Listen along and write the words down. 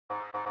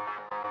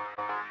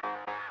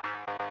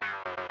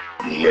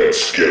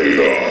Let's get it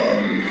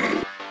on.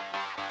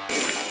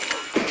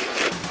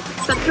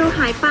 ศัตรูห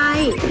ายไป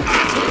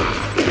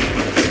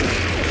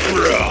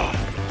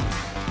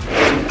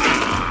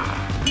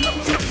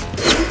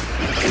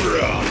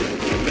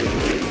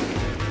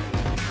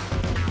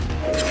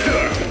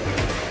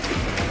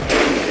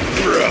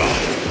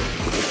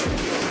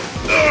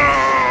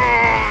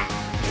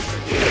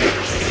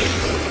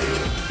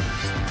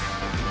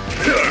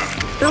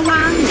ระ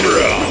วัง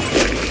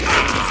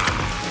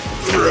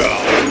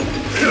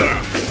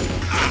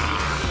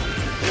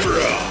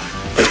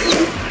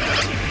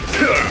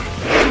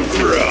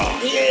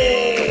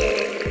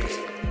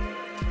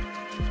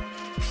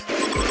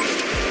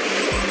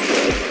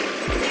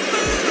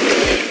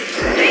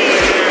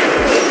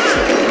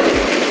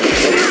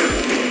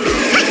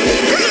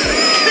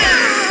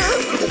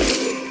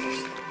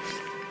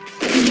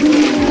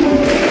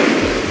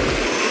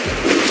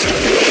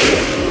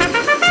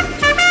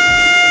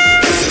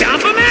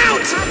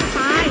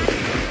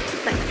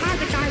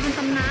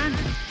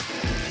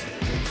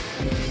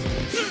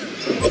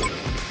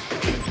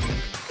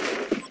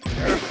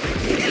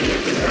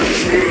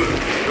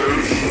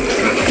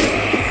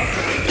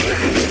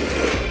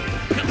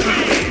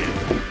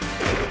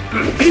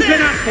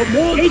For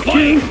more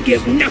coin,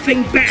 give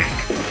nothing back.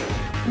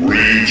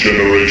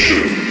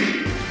 Regeneration.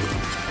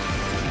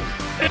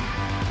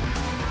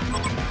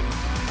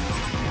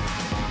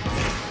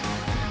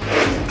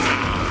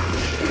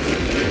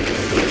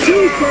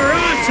 Super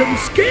awesome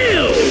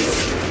skills.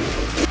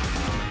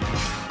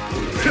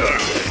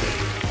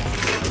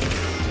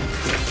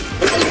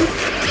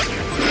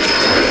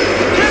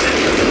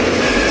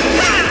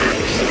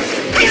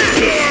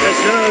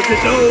 Deserves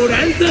its own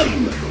anthem.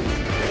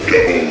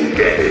 Double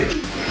damage.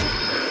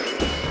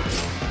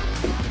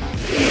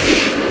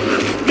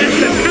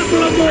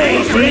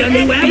 For a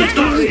new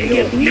avatar,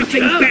 give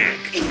nothing back.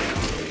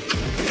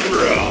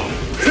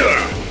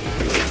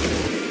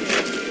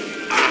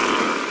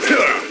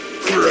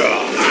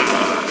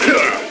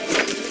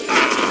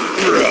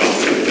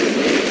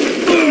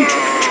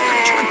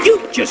 You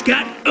just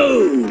got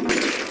owned.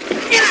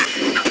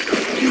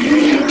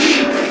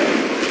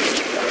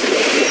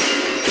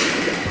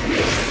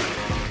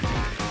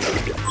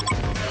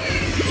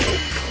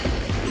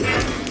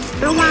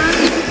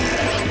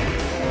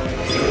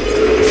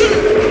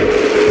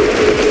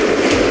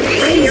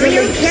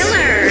 Serial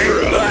killer.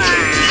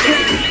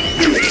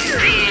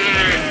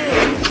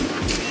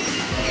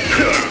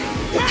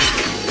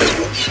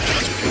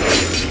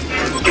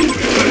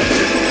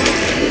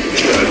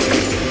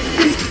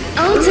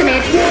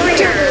 Ultimate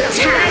warrior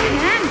attack.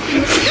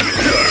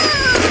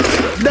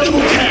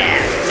 Double tap.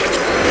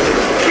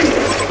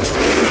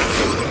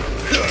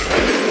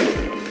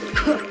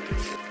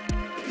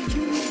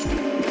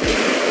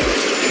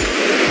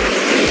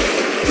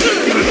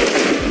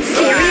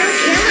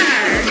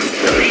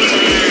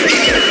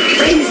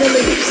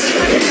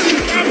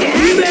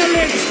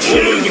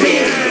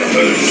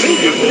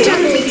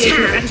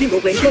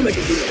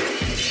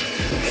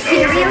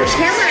 Serial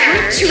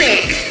killer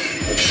trick.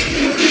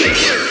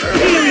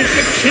 Here's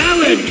the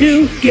challenge to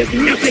give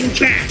nothing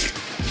back.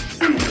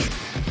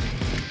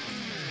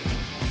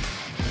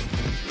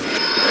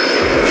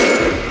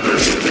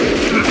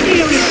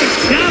 Here is the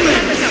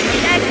challenge.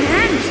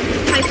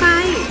 ไปไป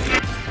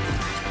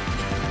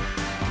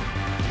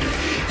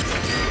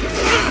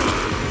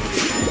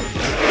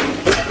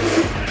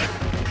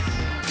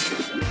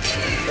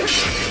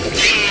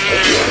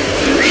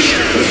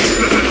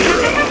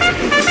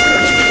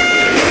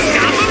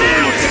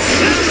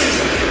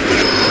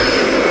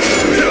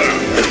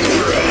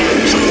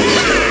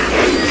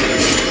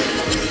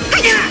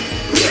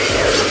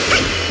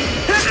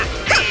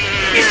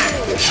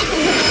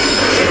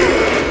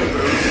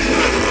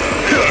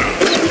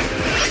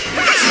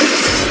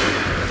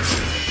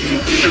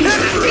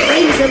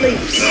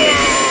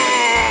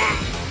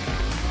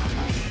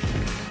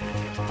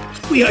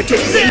We are to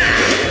see.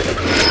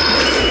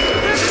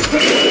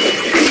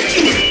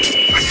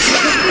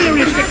 Here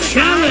is the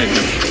challenge.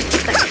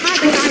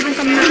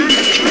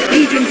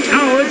 Agent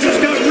Tower just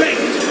got wrecked.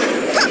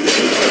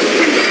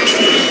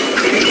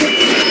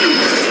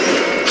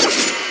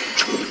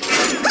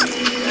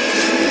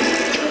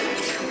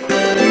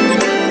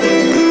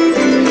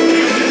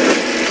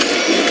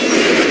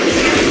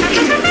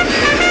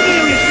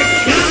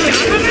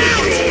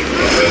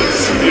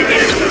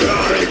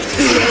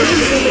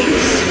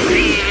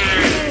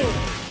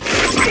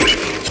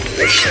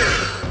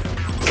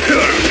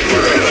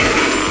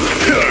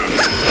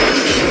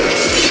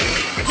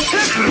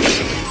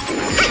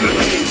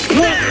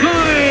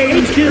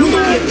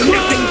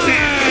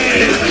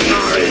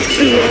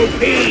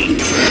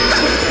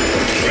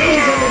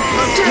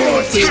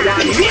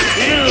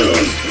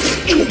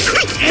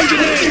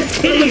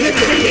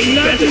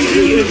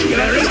 Engineer,